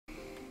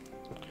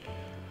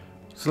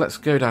So let's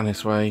go down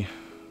this way.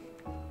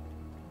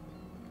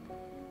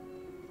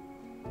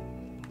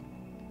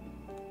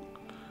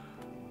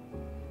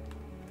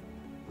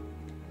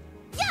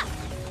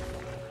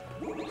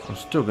 I'm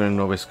still going to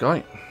ignore this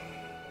guy.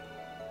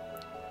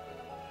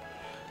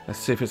 Let's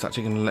see if it's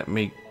actually going to let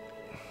me.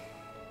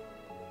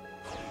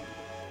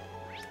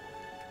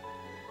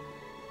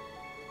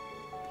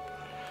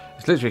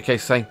 It's literally a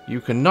case saying you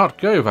cannot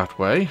go that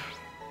way.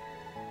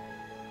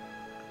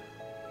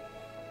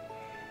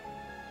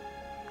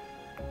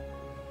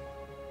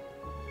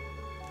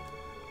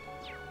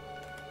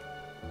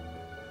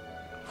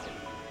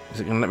 Is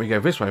it going to let me go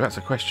this way? That's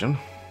a question.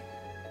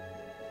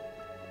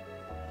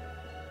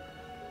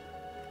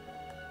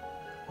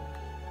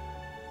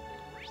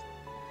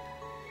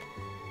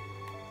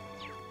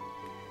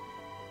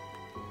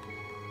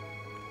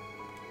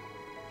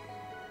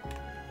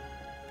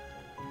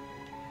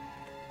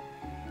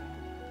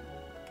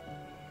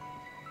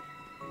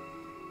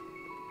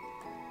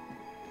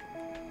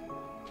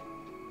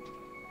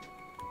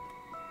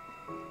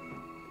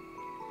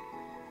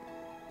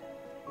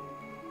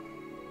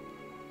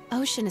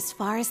 Ocean as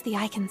far as the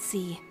eye can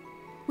see.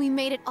 We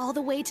made it all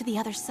the way to the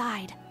other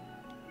side.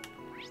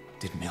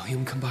 Did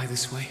Millium come by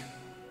this way?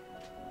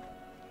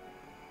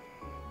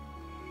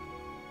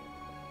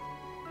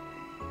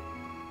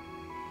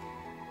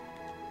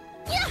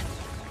 Yeah!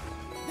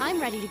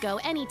 I'm ready to go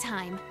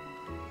anytime.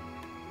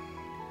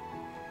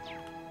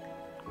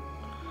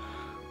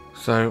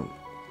 So,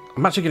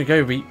 I'm actually going to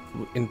go the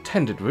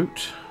intended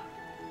route.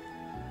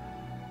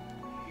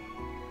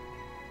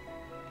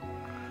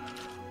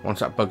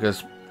 Once that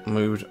bugger's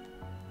moved.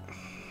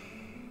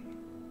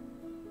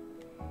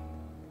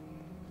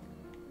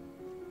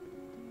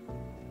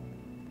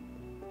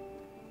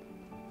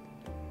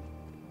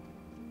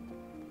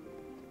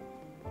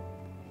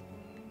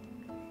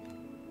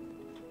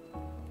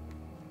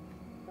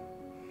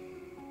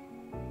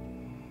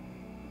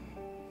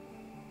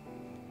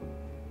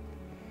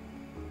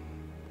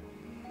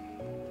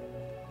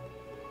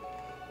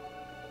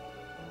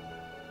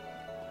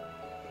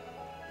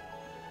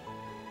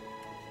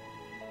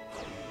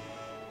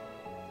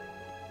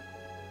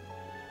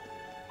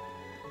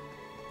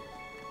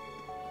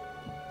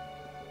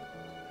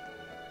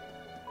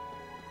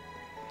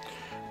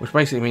 Which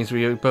basically means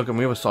the bug on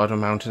the other side of the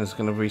mountain is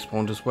going to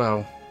respawn as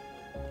well.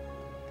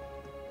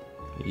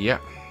 Yeah.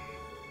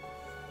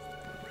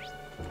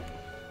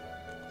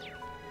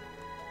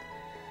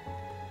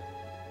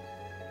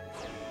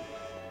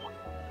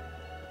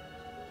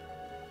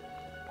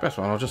 Best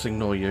one, I'll just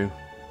ignore you.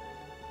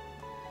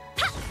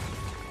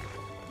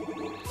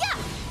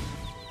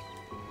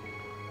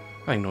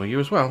 I ignore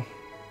you as well.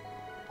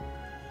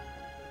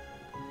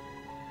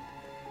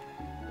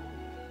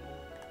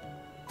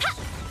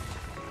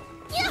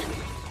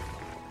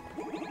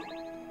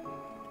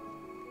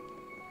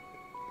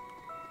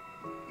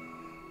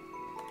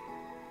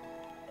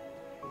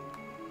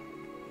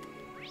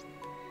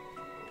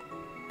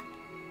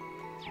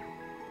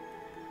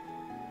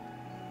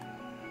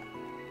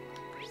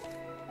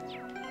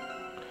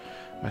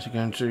 I'm actually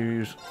going to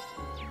use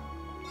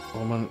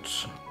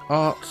Ornament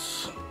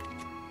Arts.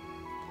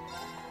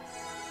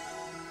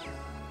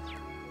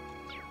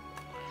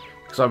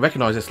 Because I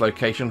recognise this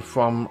location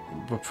from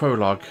the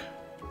prologue.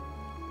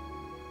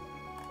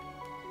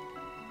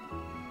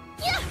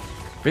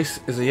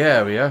 This is the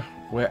area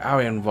where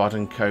Arianrod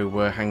and co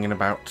were hanging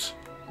about.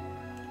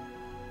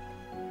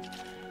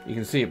 You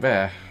can see it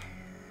there.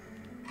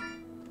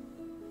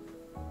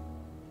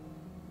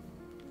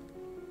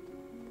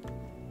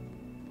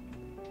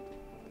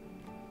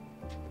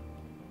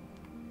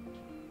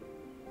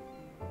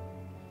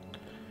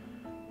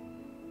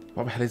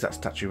 What the hell is that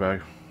statue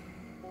though?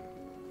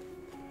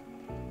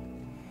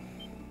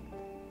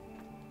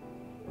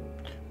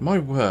 My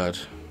word.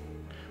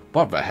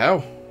 What the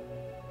hell?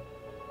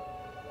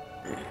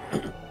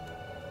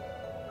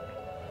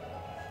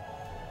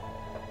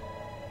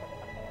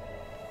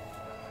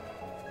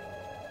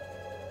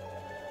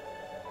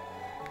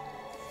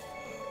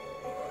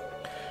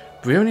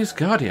 Brioni's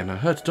Guardian. I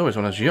heard stories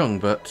when I was young,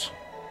 but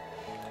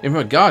even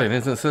a Guardian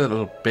isn't it a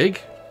little big?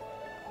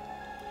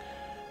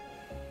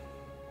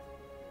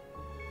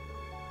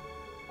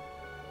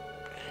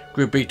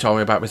 Group B told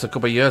me about this a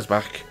couple of years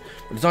back.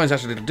 The design's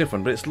actually a little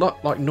different, but it's a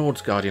lot like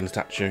Nord's Guardian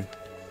statue.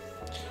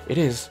 It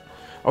is.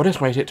 I would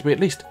estimate it to be at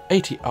least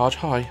 80 arch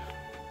high.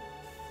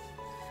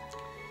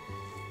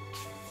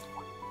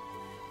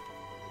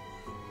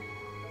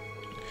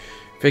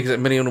 Figures that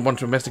Million would want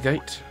to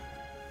investigate.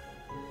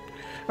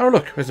 Oh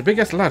look, there's a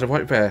big-ass ladder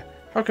right there.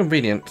 How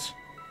convenient.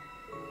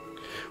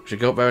 We should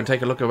go up there and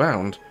take a look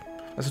around.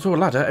 There's a tall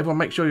ladder. Everyone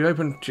make sure you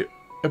open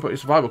your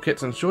survival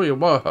kits and ensure your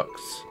wire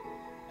hooks.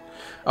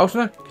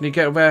 Altena, can you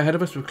get up there ahead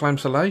of us with Climb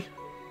Soleil?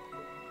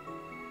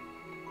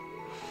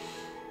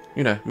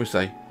 You know, Mousse,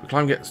 if the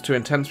climb gets too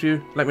intense for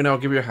you, let me know, I'll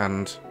give you a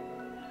hand.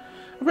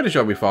 I'm pretty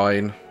sure I'll be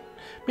fine.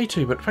 Me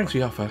too, but thanks for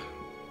the offer.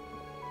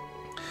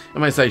 I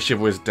may say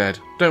Shiver is dead.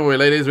 Don't worry,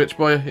 ladies, Rich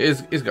Boy,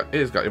 he's got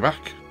your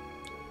back.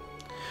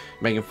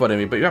 You're making fun of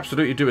me, but you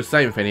absolutely do the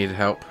same if I needed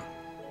help.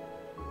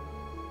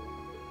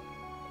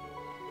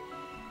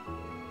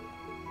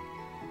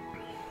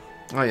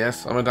 Ah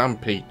yes, I'm a damn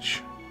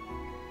peach.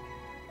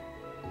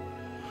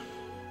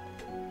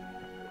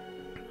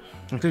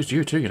 Includes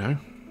you too, you know.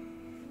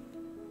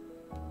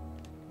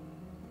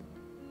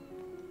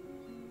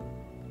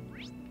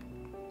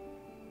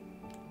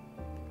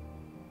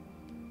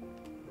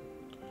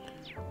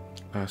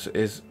 So it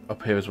is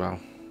up here as well.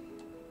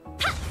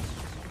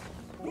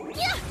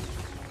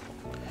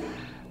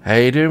 How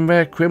you doing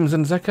there,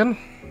 Crimson Zekken?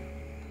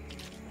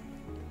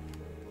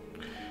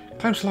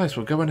 Climb slice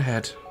will go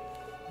ahead.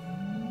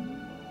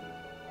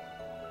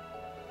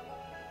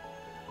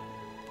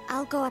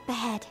 I'll go up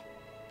ahead.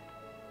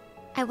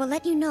 I will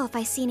let you know if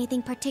I see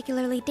anything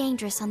particularly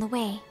dangerous on the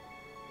way.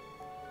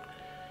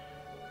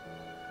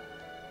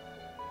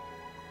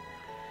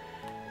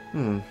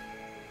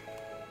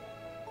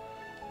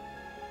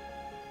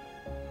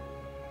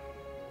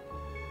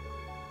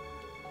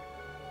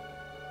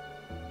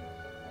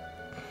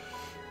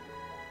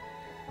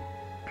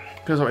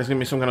 Feels like it's going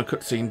to be some kind of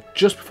cutscene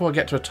just before I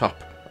get to the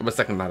top of a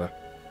second ladder.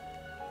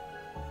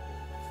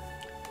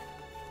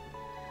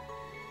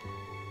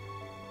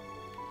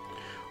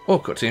 Or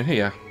cutscene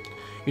here.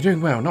 You're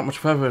doing well, not much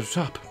further at the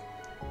top.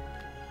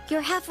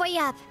 You're halfway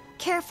up.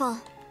 Careful.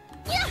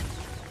 Yeah!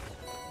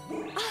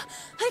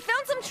 I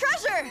found some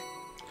treasure!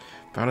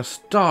 Found a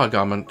star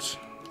garment.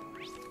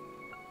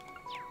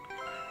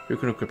 Who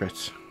can equip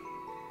it?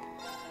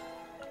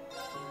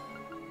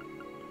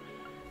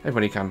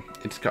 Everybody can.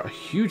 It's got a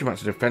huge amount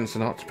of defense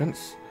and art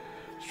defense.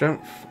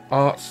 Strength,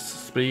 arts,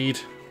 speed.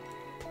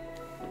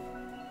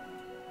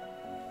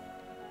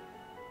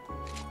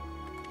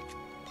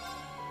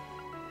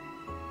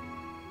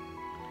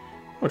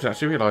 I didn't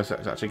actually realise that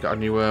it's actually got a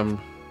new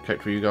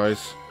coat for you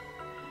guys.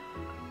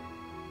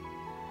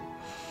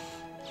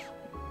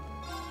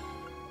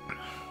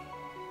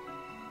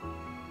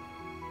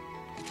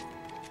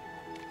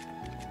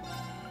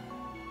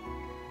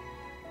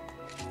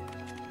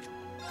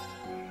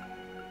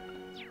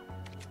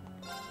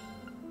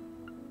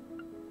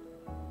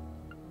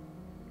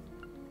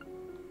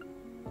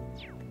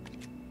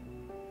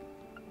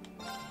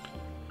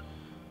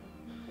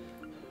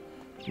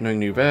 No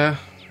new there.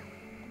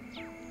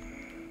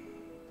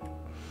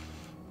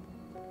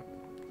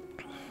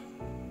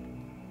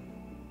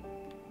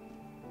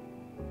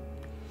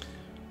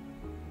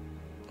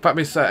 In fact,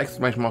 this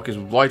exclamation mark is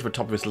right at the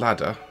top of this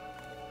ladder.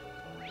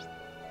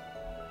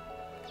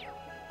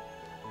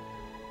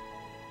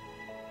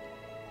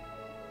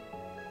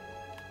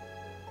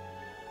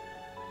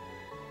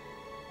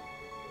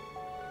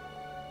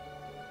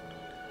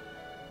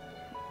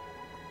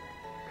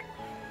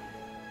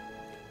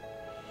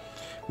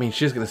 I mean,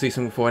 she's going to see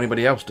something before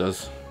anybody else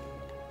does.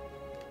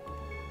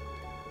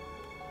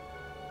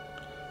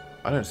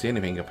 I don't see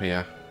anything up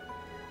here.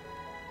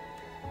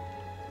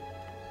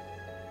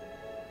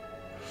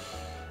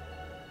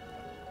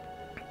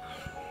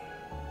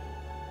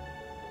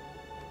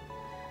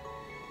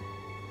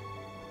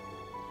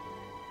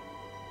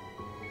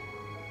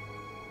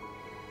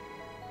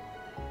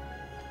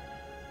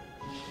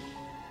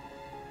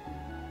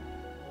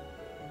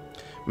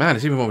 Man,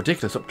 it's even more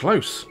ridiculous up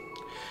close.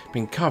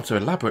 Being carved so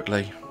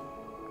elaborately.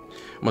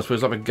 Almost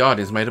feels like the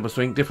Guardian's made up of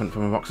something different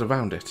from the rocks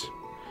around it.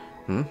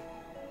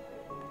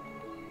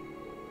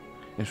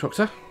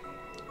 Instructor?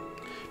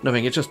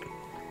 Nothing, it's just...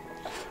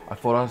 I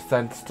thought I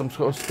sensed some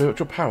sort of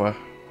spiritual power.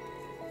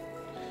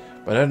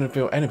 But I don't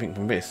feel anything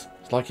from this.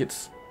 It's like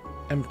it's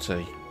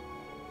empty.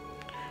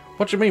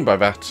 What do you mean by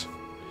that?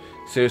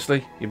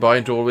 Seriously? You buy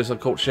into all this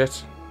occult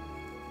shit?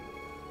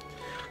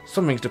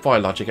 Some things defy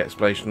logic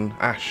explanation.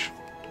 Ash.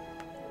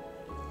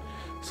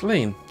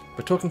 Celine,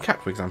 the talking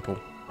cat, for example.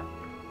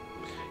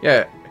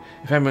 Yeah,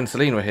 if Emma and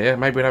Celine were here,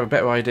 maybe we'd have a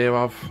better idea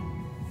of...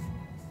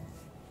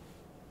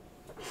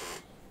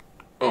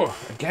 Oh,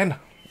 again.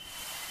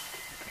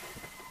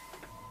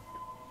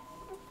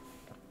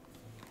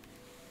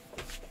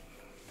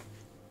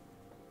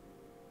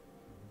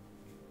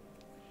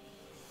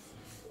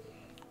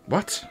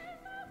 What?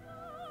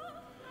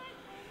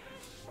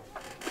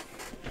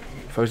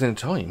 Frozen in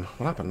time?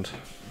 What happened?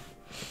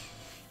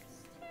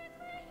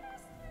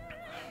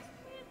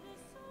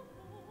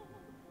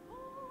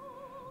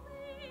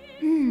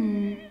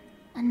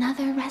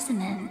 Another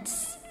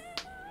resonance.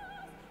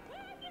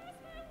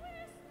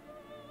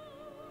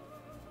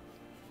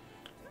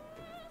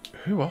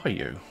 Who are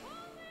you?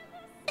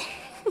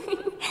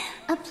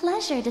 A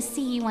pleasure to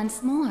see you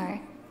once more,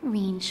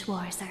 Rean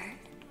Schwarzer.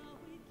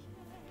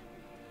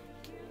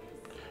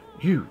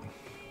 You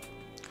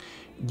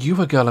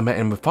were a girl I met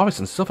in the forest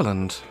in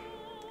Sutherland.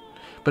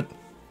 But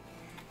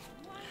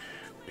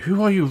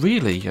who are you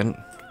really? And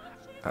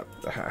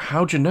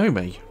how'd you know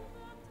me?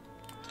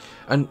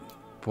 And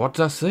what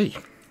did I see?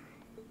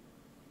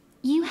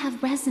 You have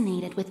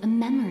resonated with a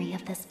memory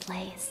of this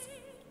place.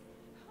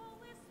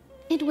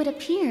 It would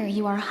appear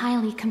you are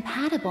highly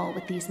compatible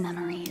with these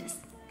memories.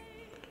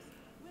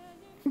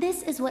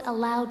 This is what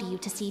allowed you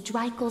to see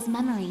Dreikel's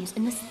memories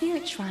in the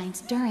spirit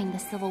shrines during the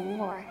Civil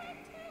War.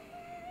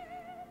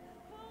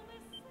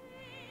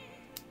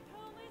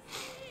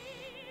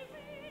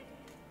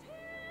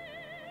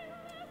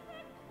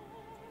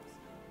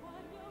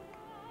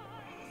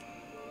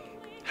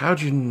 How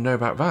do you know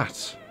about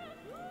that?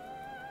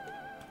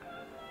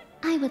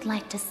 I would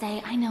like to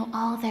say I know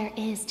all there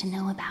is to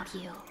know about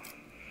you.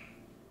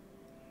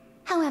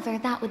 However,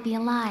 that would be a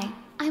lie.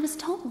 I was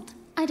told.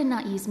 I did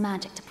not use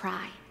magic to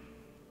pry.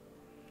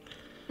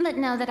 But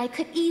know that I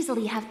could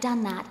easily have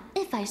done that,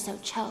 if I so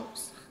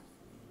chose.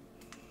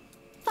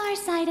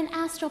 Farsight and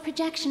astral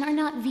projection are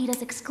not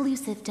Vita's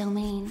exclusive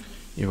domain.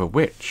 You're a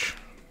witch.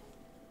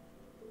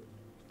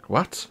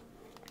 What?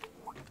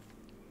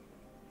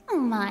 Oh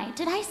my,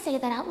 did I say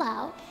that out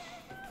loud?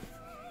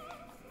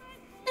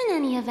 In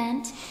any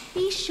event,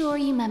 be sure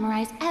you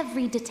memorize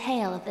every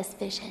detail of this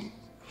vision.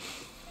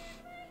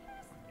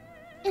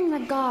 In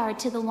regard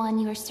to the one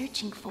you are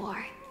searching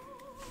for.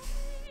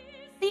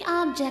 The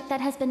object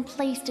that has been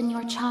placed in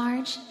your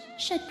charge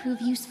should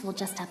prove useful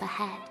just up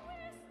ahead.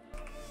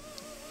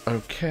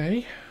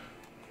 Okay.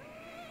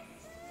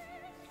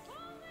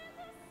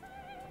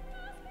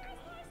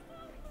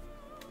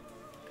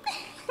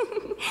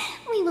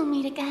 We will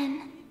meet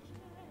again.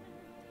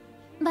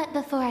 But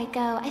before I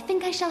go, I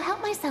think I shall help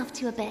myself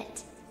to a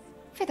bit.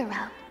 For the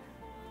road.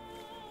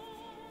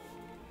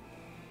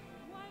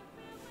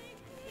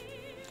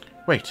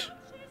 Wait.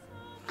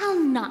 I'll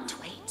not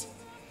wait.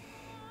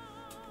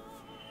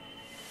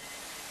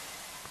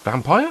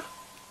 Vampire?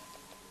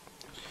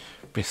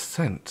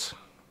 Descent.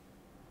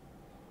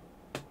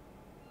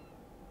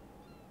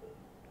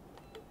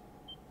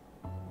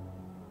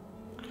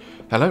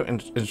 Hello,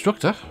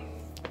 instructor.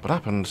 What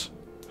happened?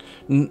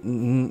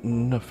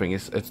 Nothing.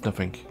 It's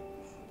nothing.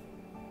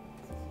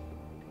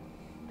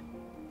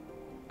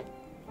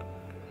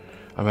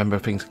 I remember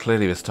things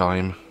clearly this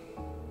time.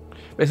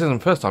 This isn't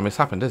the first time this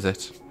happened, is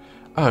it?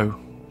 Oh,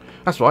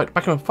 that's right.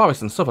 Back in the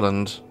forest in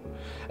Sutherland.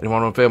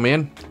 Anyone want to fill me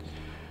in?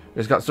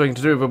 It's got something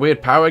to do with a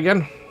weird power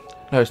again?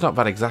 No, it's not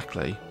that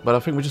exactly, but I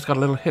think we just got a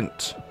little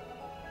hint.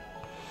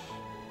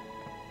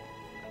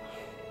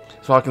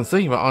 So I can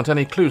see there aren't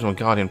any clues on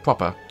Guardian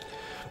proper.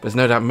 There's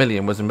no doubt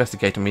Million was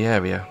investigating the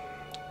area.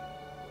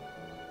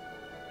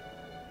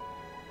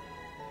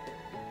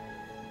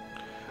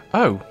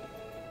 Oh.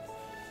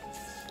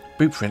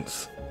 Boot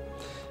prints.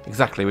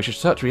 Exactly, we should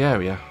search the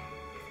area.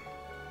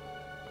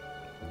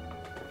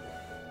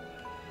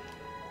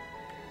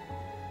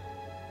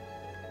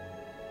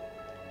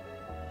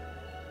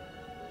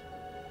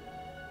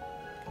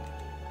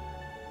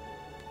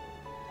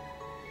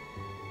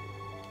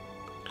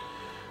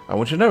 I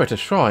want you to know it's a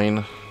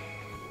shrine.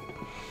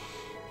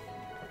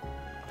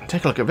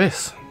 Take a look at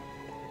this.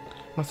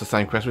 That's the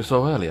same crest we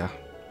saw earlier.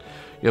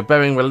 You're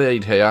bearing the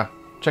lead here.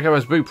 Check out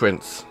those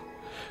blueprints.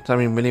 Does that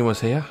mean Million was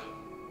here?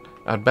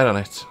 I'd bet on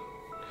it.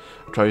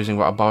 I'll try using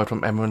what I borrowed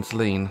from Emma and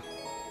Celine.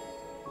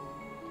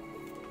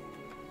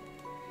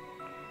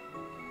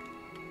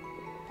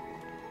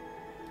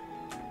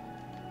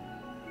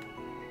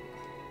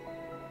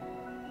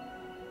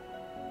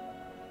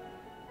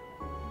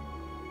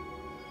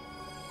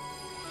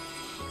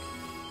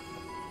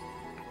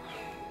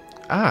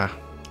 Ah,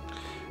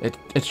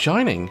 it's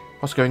shining.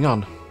 What's going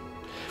on?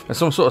 There's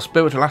some sort of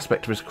spiritual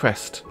aspect to his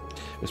crest.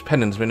 His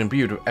pendant's been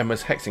imbued with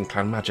Emma's hexing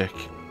clan magic.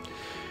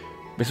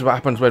 This is what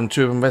happens when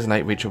two of them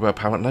resonate with each other,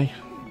 apparently.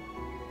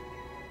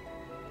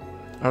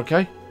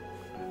 Okay.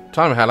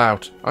 Time the hell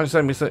out. Aren't you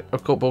saying this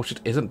occult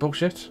bullshit isn't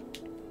bullshit?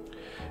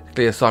 It's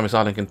clear Simon's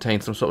Island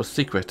contains some sort of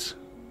secret.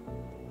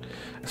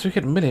 A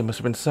secret Million must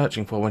have been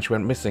searching for when she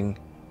went missing.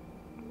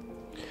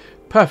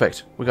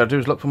 Perfect. What we gotta do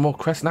is look for more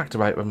crests and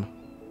activate them.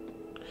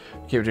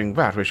 Keep doing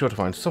that, we're sure to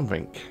find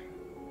something.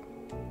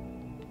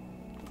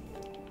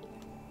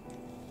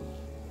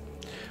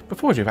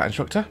 Before we do that,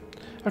 instructor,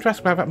 I have to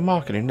ask about that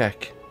mark on your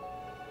neck.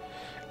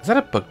 Is that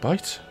a bug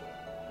bite?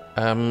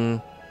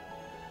 No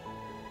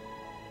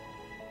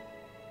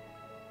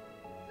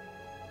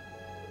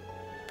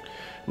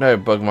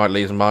bug might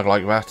leave a mark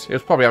like that. He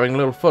was probably having a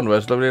little fun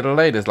with those lovely little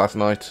ladies last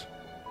night.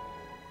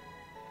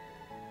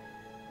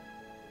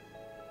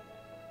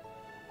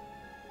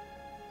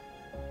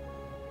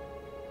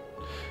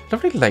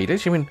 Lovely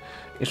ladies? You mean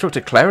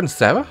Instructor Claire and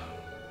Sarah?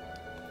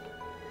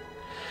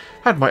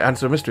 That might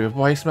answer a mystery of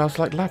why he smells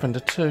like lavender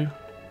too.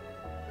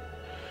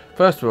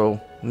 First of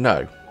all,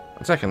 no.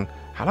 And second,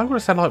 how long would a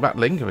scent like that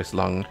linger this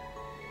long?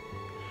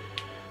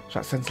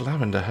 That scent's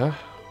lavender, huh?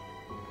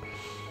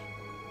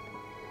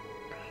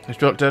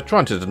 Instructor,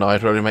 trying to deny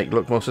it will only make you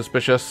look more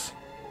suspicious.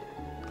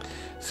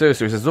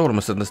 Seriously, this is all a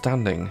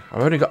misunderstanding.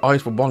 I've only got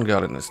eyes for one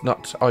girl and it's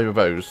not either of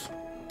those.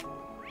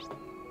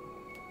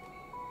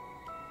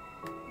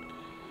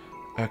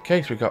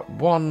 Okay, so we've got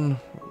one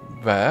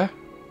there.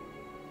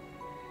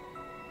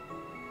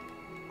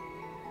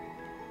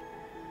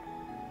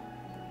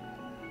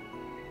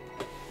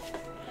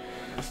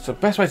 So the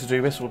best way to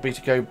do this will be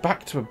to go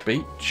back to a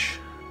beach.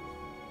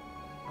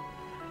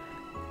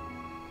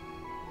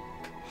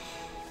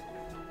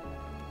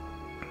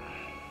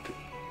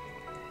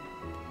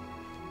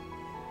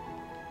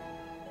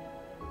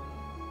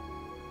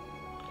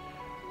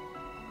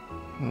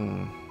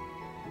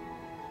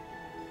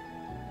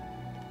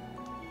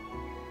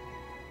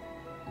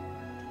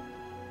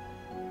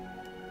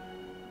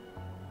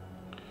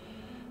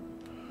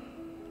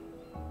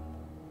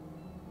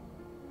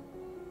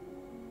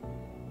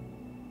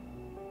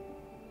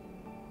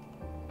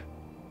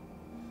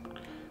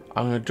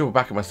 I'm going to double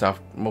back at myself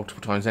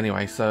multiple times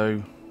anyway,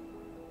 so...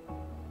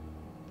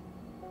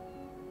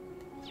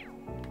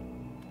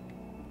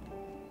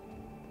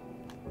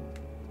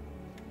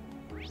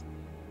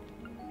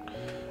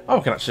 Oh, I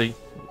can actually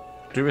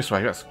do it this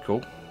way, that's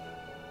cool.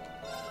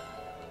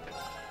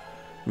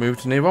 Move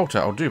to near altar,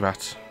 I'll do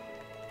that.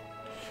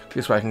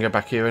 This way I can go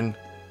back here and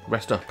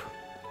rest up.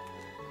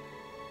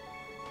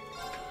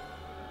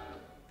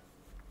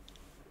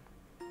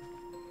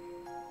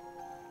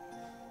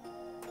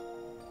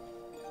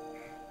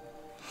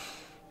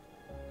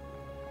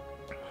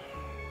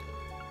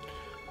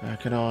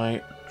 Can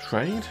I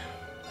trade?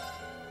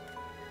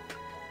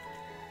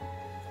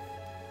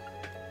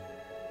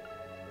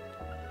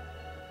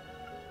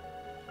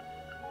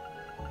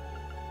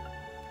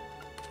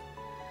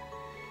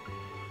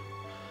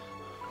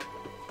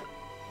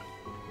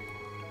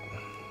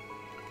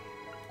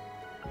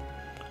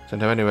 Don't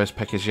know anywhere's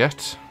package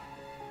yet.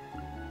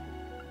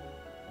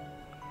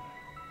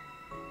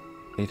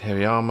 Need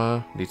heavy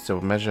armor, need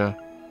silver measure.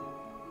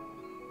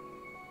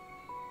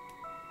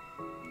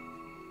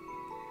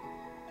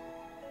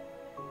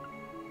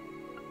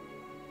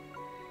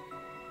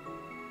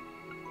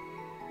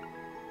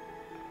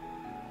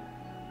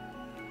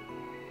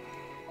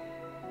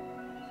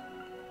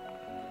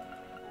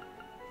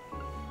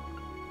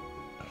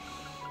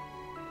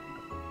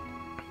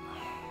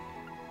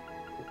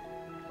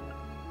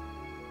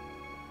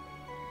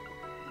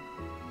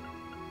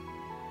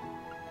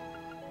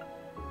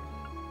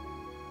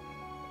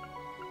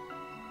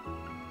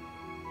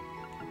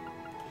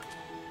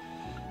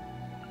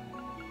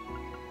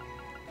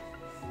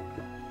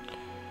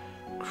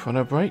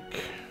 Chrono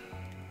break.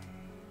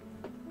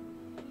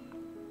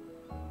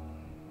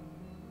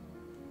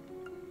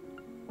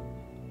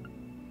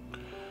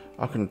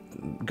 I can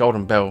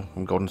golden bell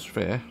and golden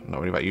sphere.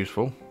 Not really that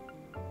useful.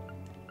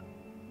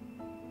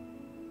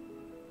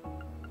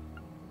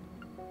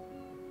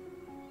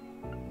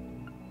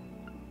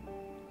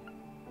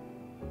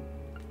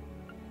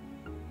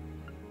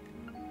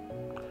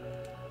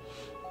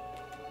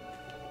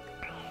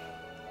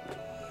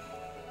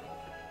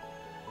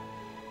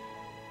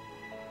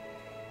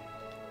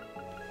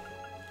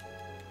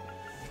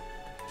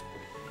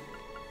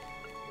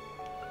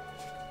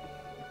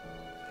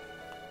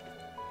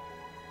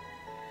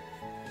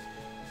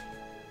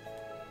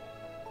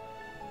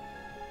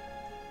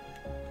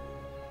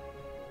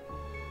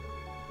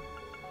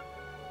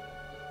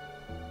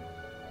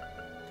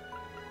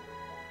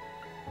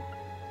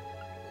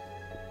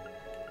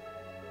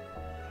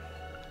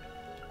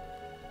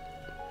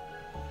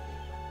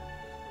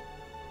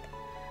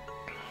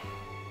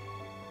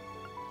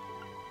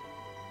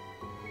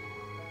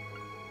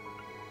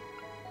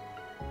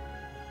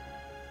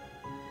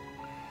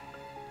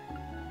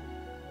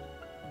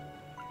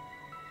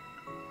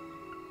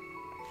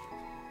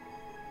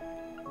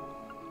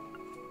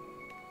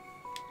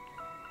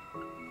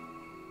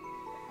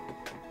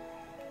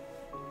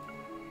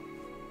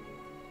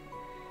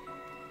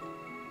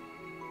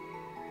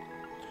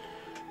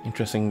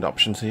 Interesting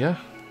options here.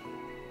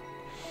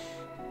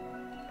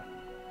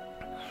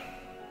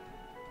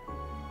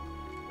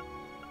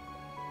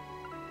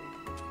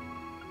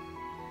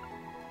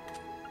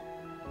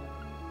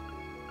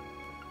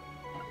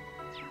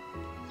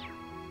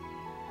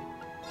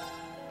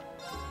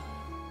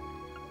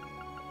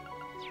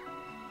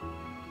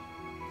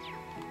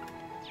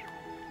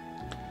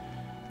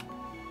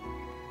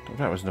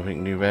 That was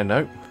nothing new there,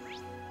 no.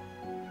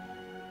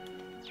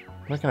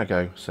 Where can I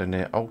go? So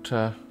near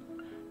altar.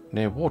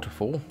 Near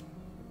waterfall.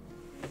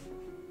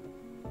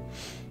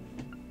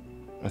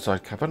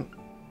 Inside cavern.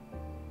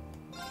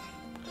 So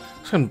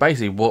I can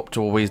basically warp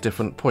to all these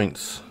different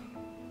points.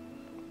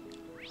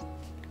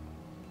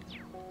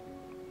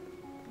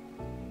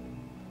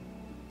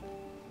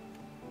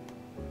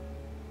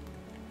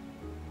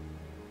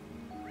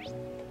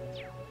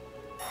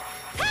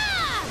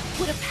 Ha!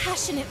 What a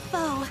passionate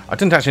foe! I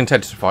didn't actually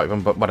intend to fight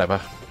them, but whatever.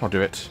 I'll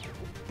do it.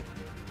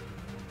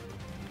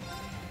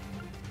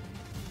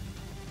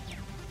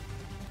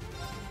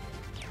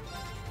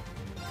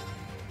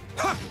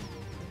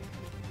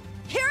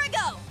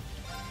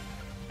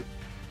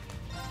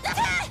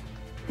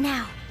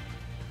 Now.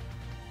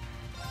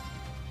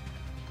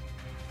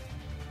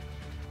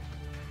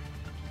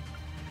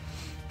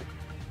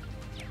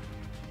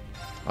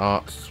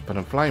 Spin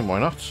and flame, why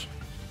not?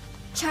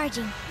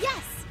 Charging.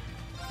 Yes.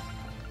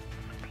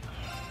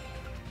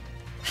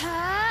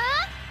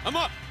 Ha! I'm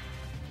up.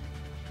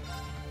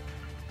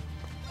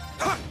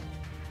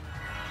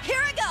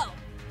 Here I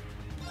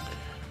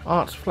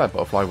go. Flare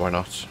butterfly, why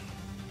not?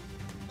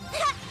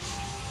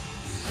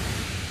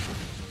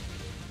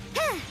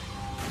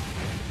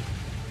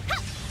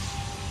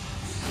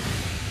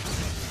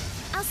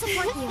 I'll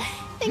support you.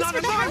 Thanks Not for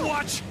on the my help.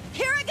 watch.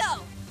 Here I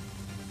go.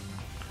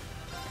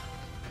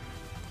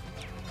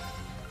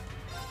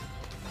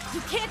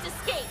 You can't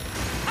escape.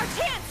 Our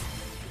chance.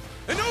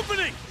 An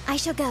opening. I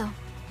shall go.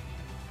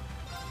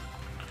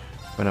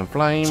 Spin and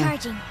flame.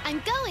 Charging.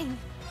 I'm going.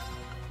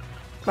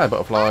 Flare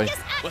butterfly.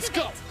 Let's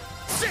go.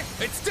 Shit,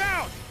 it's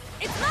down.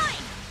 It's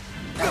mine.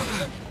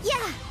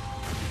 Yeah!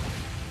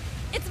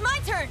 It's my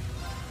turn!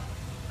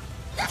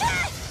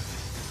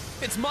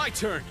 It's my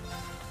turn!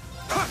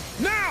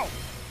 Now!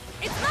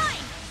 It's mine!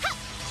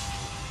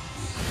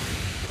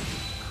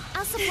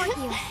 I'll support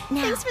you.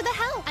 Now. Thanks for the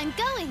help. I'm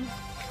going.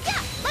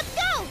 Yeah, let's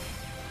go!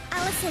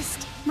 I'll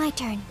assist. My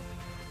turn.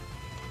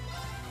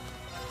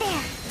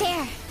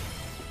 There.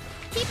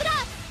 Keep it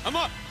up! I'm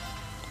up!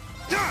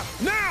 Yeah,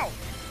 now!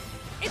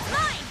 It's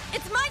mine!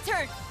 It's my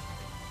turn!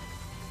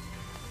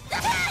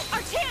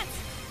 Our chance!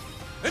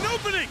 An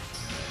opening!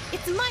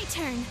 It's my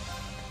turn!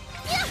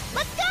 Yeah,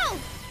 let's go!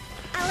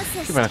 I'll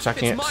assist. Keep on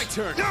attacking It's it. my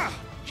turn! Yeah!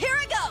 Here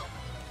I go!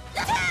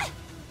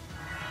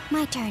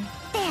 My turn.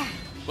 There.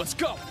 Let's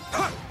go!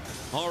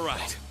 All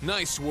right,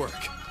 nice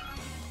work.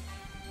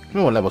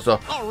 More levels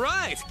up. All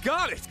right,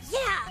 got it! Yeah,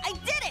 I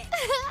did it!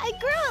 I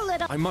grew a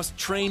little. I must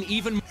train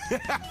even...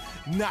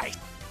 Nice!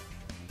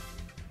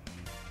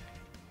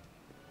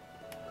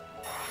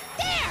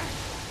 There!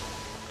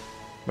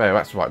 There,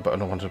 that's the right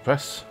button I wanted to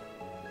press.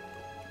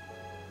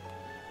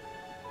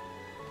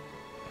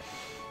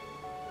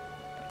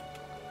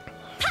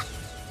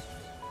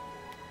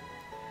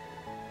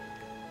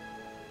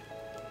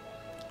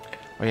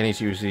 Oh, you need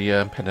to use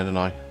the pen, didn't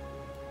I?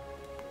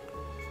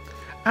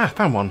 Ah,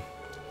 found one.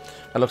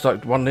 That looks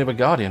like one near the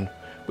Guardian,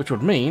 which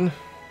would mean...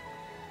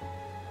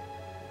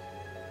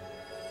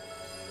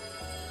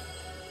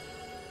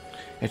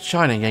 It's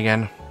shining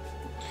again.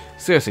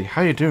 Seriously,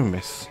 how you doing,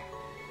 miss?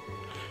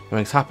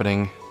 Nothing's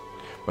happening.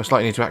 Most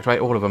likely need to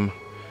activate all of them.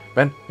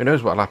 Then, who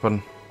knows what'll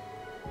happen?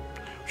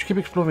 We should keep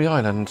exploring the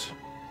island.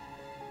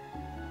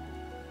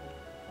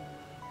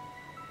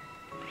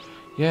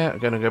 Yeah, I'm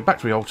going to go back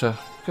to the altar.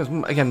 Because,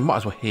 again, might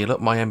as well heal up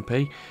my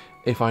MP.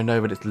 If I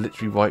know that it's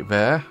literally right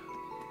there.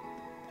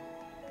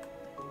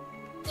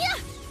 Yeah!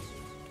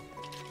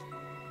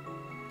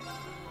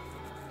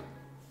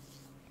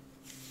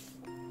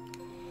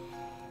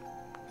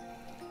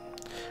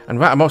 And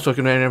with that, I'm also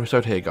going to end the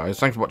episode here, guys.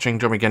 Thanks for watching.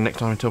 Join me again next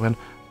time. Until then,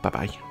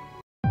 bye-bye.